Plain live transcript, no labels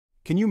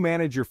Can you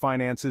manage your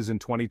finances in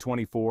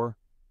 2024?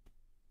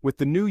 With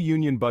the new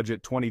Union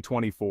Budget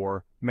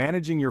 2024,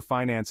 managing your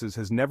finances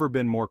has never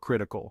been more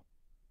critical.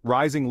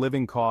 Rising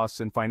living costs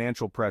and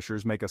financial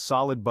pressures make a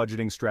solid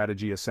budgeting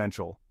strategy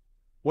essential.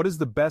 What is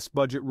the best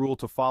budget rule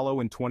to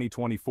follow in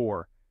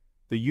 2024?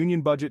 The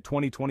Union Budget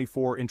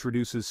 2024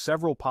 introduces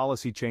several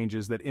policy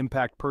changes that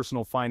impact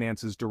personal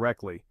finances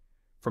directly.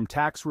 From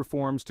tax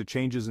reforms to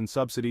changes in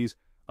subsidies,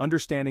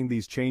 understanding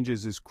these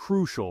changes is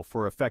crucial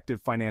for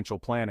effective financial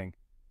planning.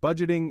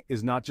 Budgeting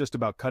is not just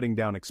about cutting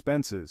down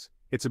expenses,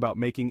 it's about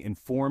making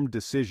informed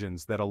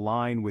decisions that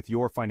align with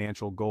your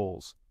financial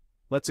goals.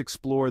 Let's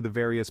explore the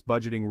various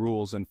budgeting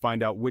rules and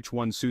find out which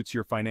one suits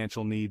your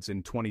financial needs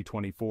in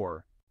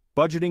 2024.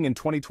 Budgeting in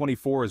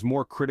 2024 is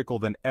more critical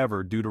than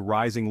ever due to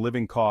rising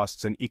living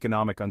costs and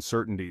economic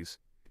uncertainties.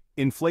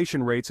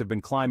 Inflation rates have been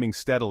climbing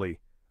steadily,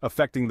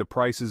 affecting the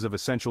prices of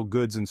essential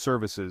goods and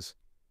services.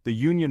 The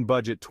Union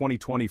Budget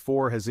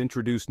 2024 has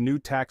introduced new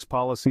tax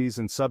policies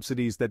and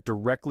subsidies that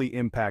directly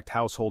impact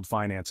household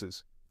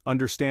finances.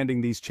 Understanding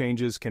these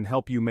changes can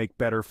help you make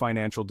better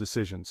financial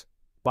decisions.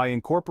 By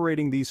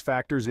incorporating these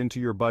factors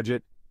into your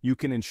budget, you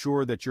can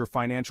ensure that your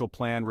financial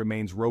plan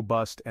remains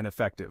robust and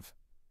effective.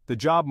 The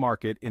job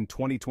market in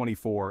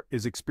 2024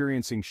 is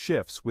experiencing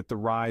shifts with the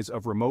rise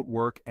of remote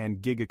work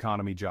and gig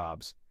economy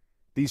jobs.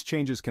 These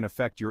changes can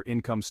affect your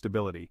income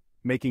stability,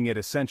 making it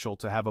essential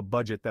to have a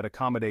budget that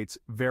accommodates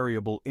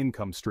variable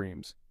income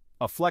streams.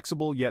 A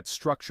flexible yet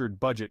structured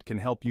budget can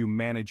help you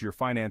manage your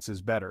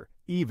finances better,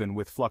 even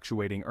with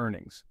fluctuating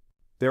earnings.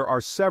 There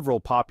are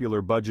several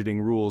popular budgeting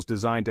rules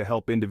designed to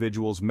help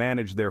individuals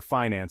manage their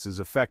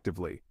finances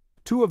effectively.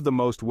 Two of the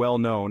most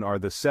well-known are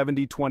the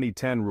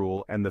 70-20-10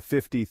 rule and the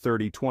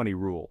 50-30-20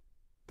 rule.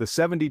 The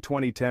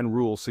 70-20-10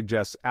 rule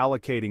suggests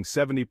allocating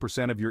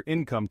 70% of your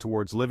income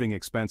towards living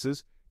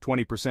expenses,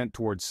 20%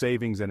 towards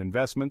savings and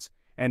investments,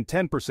 and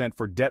 10%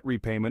 for debt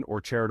repayment or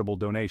charitable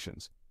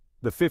donations.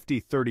 The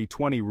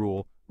 50-30-20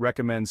 rule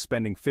recommends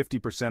spending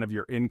 50% of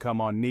your income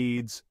on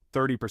needs,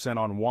 30%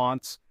 on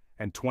wants,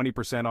 and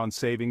 20% on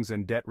savings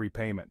and debt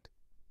repayment.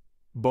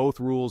 Both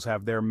rules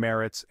have their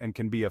merits and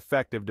can be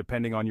effective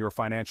depending on your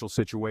financial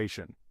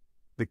situation.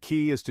 The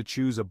key is to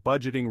choose a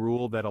budgeting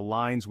rule that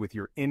aligns with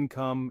your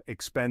income,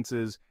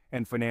 expenses,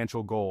 and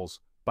financial goals.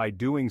 By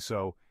doing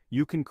so,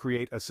 you can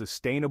create a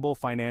sustainable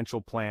financial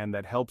plan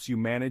that helps you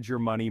manage your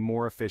money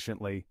more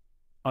efficiently.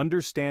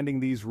 Understanding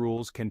these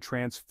rules can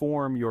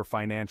transform your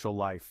financial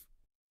life.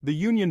 The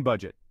Union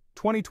Budget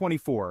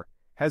 2024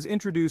 has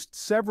introduced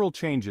several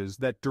changes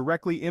that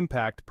directly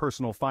impact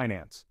personal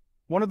finance.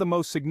 One of the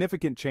most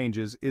significant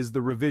changes is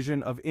the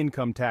revision of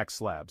income tax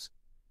slabs.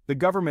 The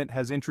government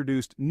has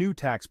introduced new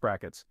tax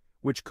brackets,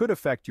 which could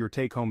affect your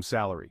take-home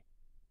salary.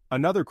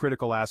 Another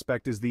critical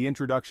aspect is the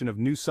introduction of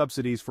new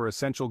subsidies for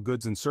essential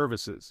goods and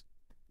services.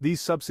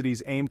 These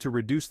subsidies aim to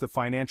reduce the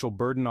financial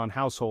burden on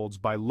households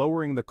by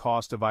lowering the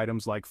cost of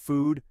items like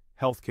food,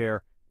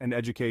 healthcare, and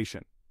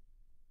education.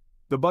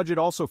 The budget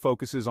also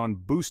focuses on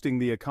boosting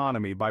the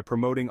economy by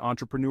promoting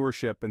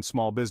entrepreneurship and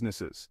small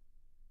businesses.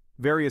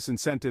 Various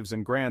incentives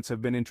and grants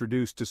have been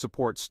introduced to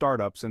support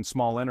startups and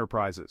small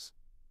enterprises.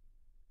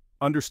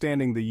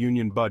 Understanding the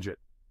Union Budget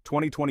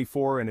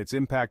 2024 and its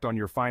impact on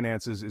your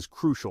finances is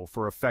crucial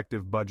for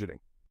effective budgeting.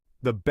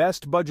 The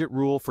best budget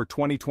rule for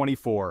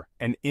 2024,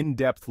 an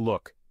in-depth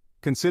look.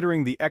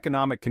 Considering the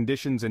economic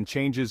conditions and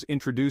changes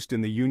introduced in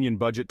the Union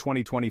Budget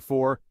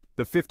 2024,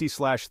 the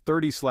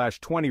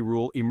 50/30/20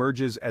 rule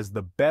emerges as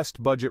the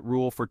best budget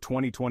rule for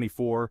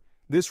 2024.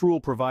 This rule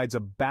provides a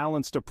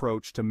balanced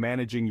approach to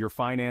managing your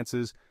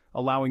finances,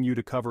 allowing you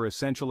to cover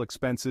essential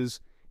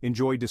expenses,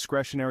 enjoy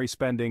discretionary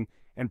spending,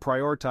 and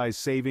prioritize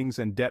savings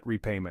and debt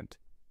repayment.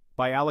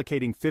 By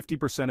allocating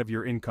 50% of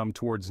your income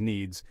towards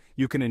needs,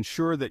 you can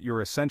ensure that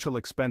your essential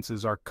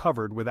expenses are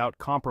covered without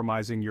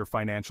compromising your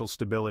financial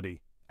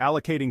stability.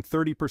 Allocating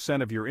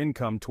 30% of your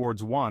income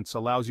towards wants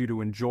allows you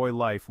to enjoy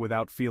life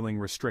without feeling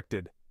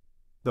restricted.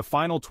 The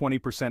final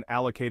 20%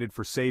 allocated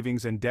for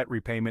savings and debt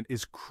repayment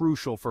is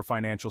crucial for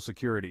financial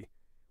security.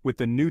 With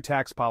the new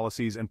tax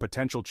policies and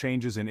potential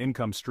changes in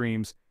income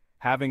streams,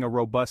 having a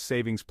robust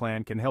savings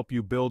plan can help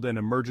you build an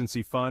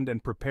emergency fund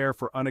and prepare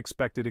for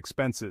unexpected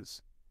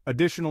expenses.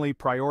 Additionally,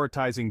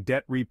 prioritizing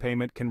debt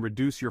repayment can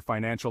reduce your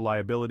financial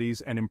liabilities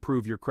and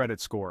improve your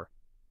credit score.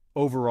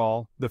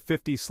 Overall, the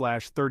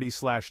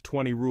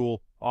 50/30/20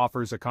 rule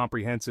offers a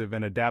comprehensive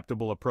and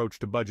adaptable approach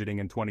to budgeting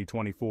in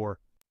 2024.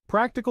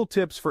 Practical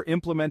tips for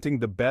implementing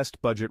the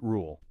best budget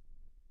rule.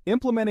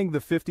 Implementing the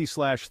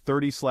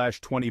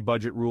 50/30/20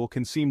 budget rule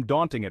can seem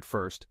daunting at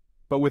first,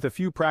 but with a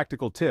few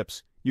practical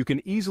tips, you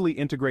can easily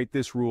integrate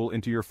this rule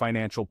into your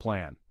financial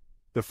plan.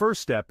 The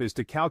first step is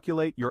to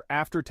calculate your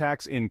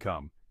after-tax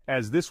income,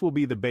 as this will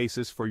be the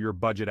basis for your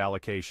budget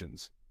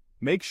allocations.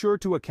 Make sure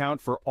to account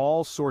for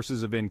all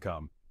sources of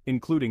income,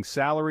 including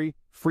salary,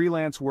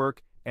 freelance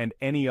work, and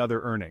any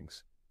other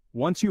earnings.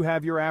 Once you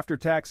have your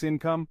after-tax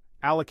income,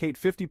 allocate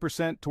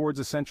 50% towards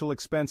essential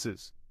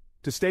expenses.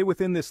 To stay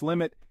within this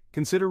limit,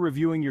 consider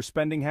reviewing your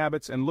spending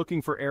habits and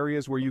looking for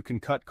areas where you can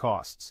cut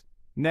costs.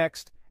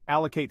 Next,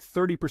 allocate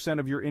 30%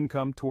 of your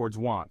income towards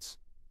wants.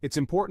 It's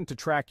important to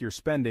track your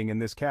spending in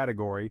this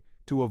category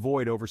to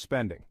avoid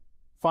overspending.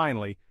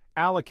 Finally,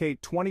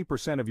 allocate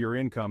 20% of your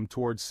income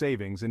towards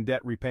savings and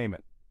debt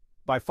repayment.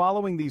 By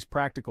following these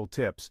practical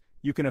tips,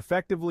 you can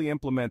effectively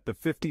implement the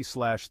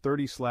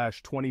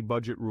 50/30/20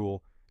 budget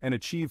rule and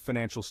achieve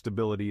financial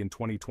stability in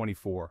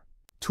 2024.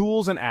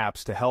 Tools and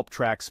apps to help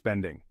track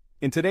spending.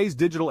 In today's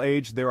digital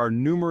age, there are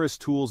numerous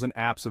tools and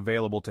apps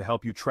available to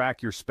help you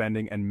track your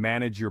spending and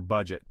manage your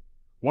budget.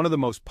 One of the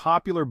most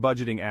popular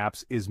budgeting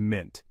apps is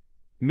Mint.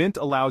 Mint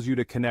allows you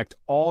to connect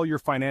all your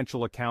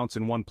financial accounts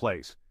in one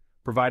place,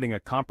 providing a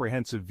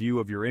comprehensive view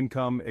of your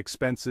income,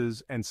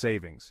 expenses, and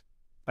savings.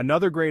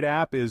 Another great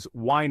app is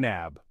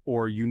YNAB,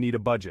 or You Need a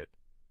Budget.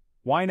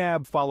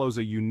 YNAB follows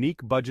a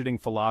unique budgeting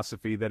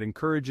philosophy that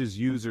encourages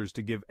users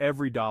to give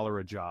every dollar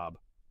a job.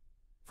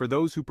 For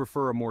those who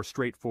prefer a more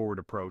straightforward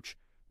approach,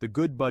 the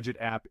Good Budget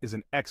app is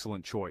an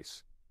excellent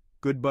choice.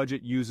 Good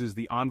Budget uses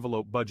the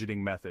envelope budgeting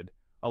method,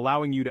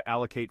 allowing you to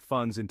allocate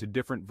funds into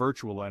different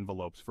virtual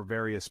envelopes for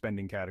various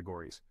spending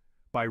categories.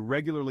 By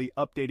regularly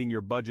updating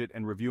your budget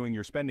and reviewing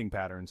your spending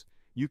patterns,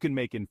 you can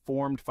make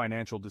informed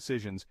financial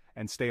decisions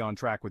and stay on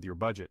track with your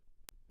budget.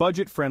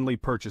 Budget-friendly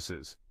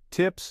purchases,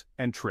 tips,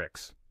 and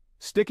tricks.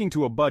 Sticking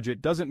to a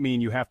budget doesn't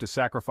mean you have to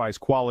sacrifice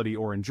quality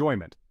or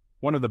enjoyment.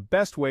 One of the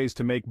best ways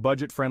to make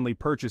budget-friendly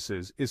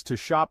purchases is to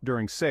shop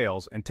during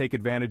sales and take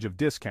advantage of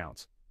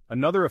discounts.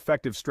 Another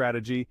effective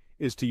strategy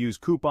is to use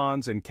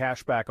coupons and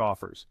cashback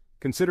offers.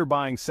 Consider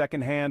buying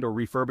second-hand or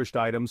refurbished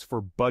items for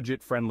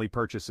budget-friendly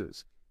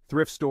purchases.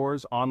 Thrift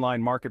stores,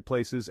 online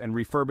marketplaces, and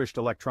refurbished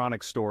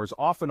electronics stores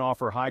often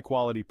offer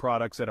high-quality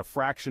products at a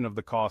fraction of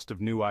the cost of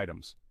new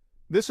items.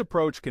 This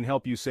approach can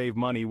help you save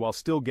money while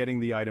still getting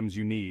the items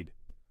you need.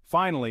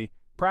 Finally,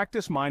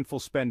 practice mindful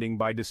spending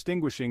by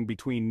distinguishing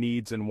between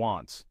needs and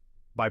wants.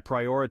 By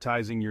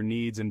prioritizing your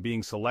needs and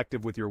being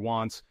selective with your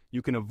wants,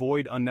 you can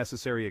avoid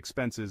unnecessary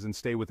expenses and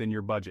stay within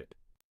your budget.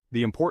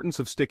 The importance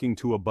of sticking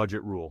to a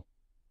budget rule.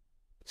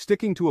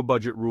 Sticking to a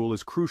budget rule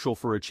is crucial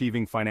for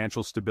achieving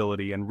financial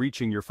stability and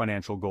reaching your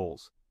financial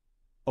goals.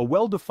 A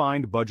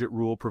well-defined budget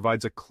rule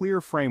provides a clear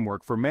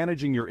framework for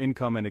managing your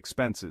income and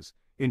expenses,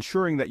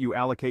 ensuring that you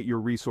allocate your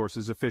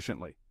resources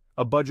efficiently.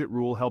 A budget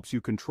rule helps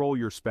you control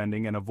your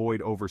spending and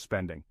avoid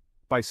overspending.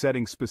 By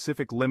setting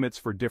specific limits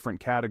for different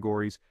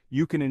categories,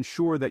 you can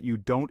ensure that you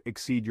don't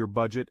exceed your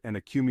budget and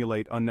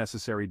accumulate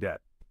unnecessary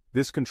debt.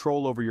 This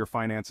control over your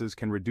finances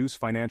can reduce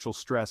financial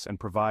stress and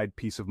provide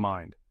peace of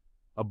mind.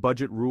 A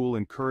budget rule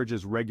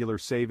encourages regular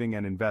saving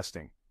and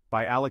investing.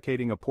 By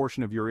allocating a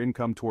portion of your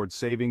income towards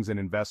savings and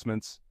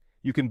investments,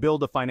 you can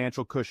build a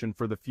financial cushion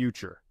for the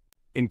future.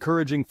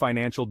 Encouraging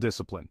financial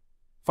discipline.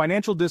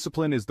 Financial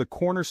discipline is the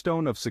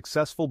cornerstone of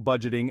successful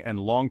budgeting and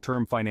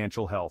long-term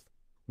financial health.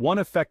 One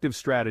effective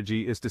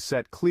strategy is to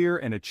set clear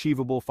and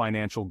achievable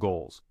financial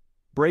goals.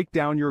 Break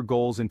down your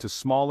goals into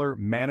smaller,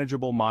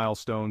 manageable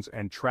milestones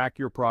and track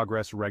your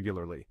progress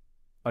regularly.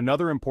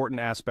 Another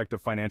important aspect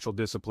of financial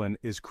discipline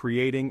is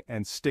creating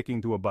and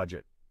sticking to a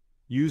budget.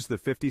 Use the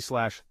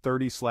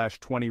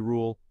 50/30/20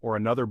 rule or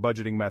another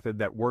budgeting method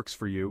that works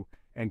for you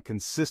and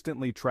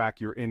consistently track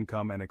your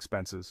income and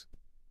expenses.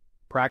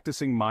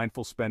 Practicing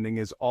mindful spending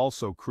is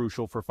also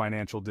crucial for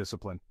financial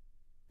discipline.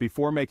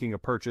 Before making a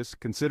purchase,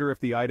 consider if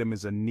the item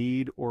is a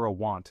need or a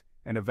want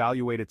and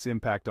evaluate its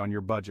impact on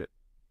your budget.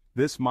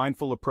 This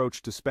mindful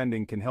approach to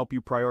spending can help you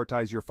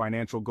prioritize your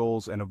financial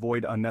goals and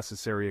avoid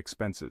unnecessary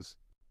expenses.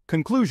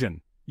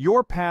 Conclusion: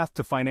 your path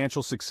to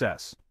financial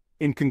success.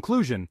 In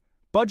conclusion,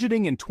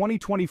 budgeting in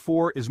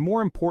 2024 is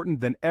more important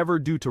than ever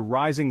due to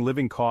rising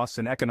living costs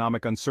and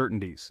economic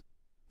uncertainties.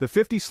 The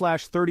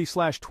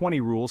 50/30/20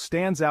 rule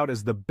stands out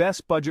as the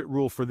best budget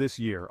rule for this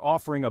year,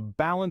 offering a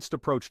balanced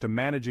approach to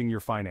managing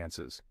your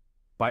finances.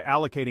 By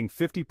allocating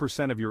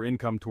 50% of your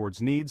income towards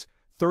needs,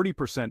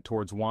 30%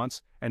 towards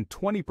wants, and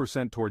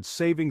 20% towards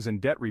savings and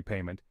debt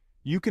repayment,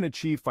 you can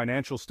achieve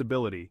financial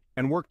stability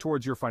and work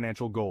towards your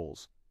financial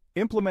goals.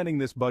 Implementing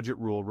this budget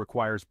rule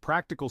requires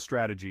practical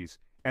strategies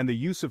and the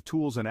use of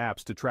tools and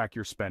apps to track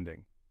your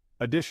spending.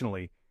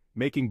 Additionally,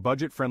 making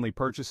budget-friendly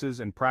purchases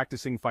and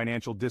practicing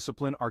financial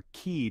discipline are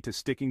key to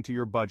sticking to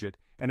your budget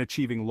and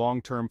achieving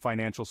long-term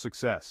financial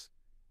success.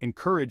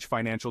 Encourage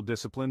financial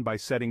discipline by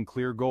setting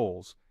clear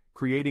goals,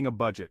 creating a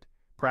budget,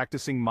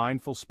 practicing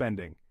mindful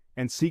spending,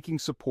 and seeking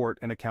support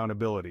and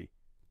accountability.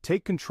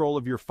 Take control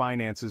of your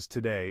finances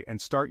today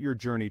and start your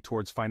journey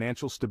towards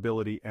financial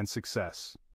stability and success.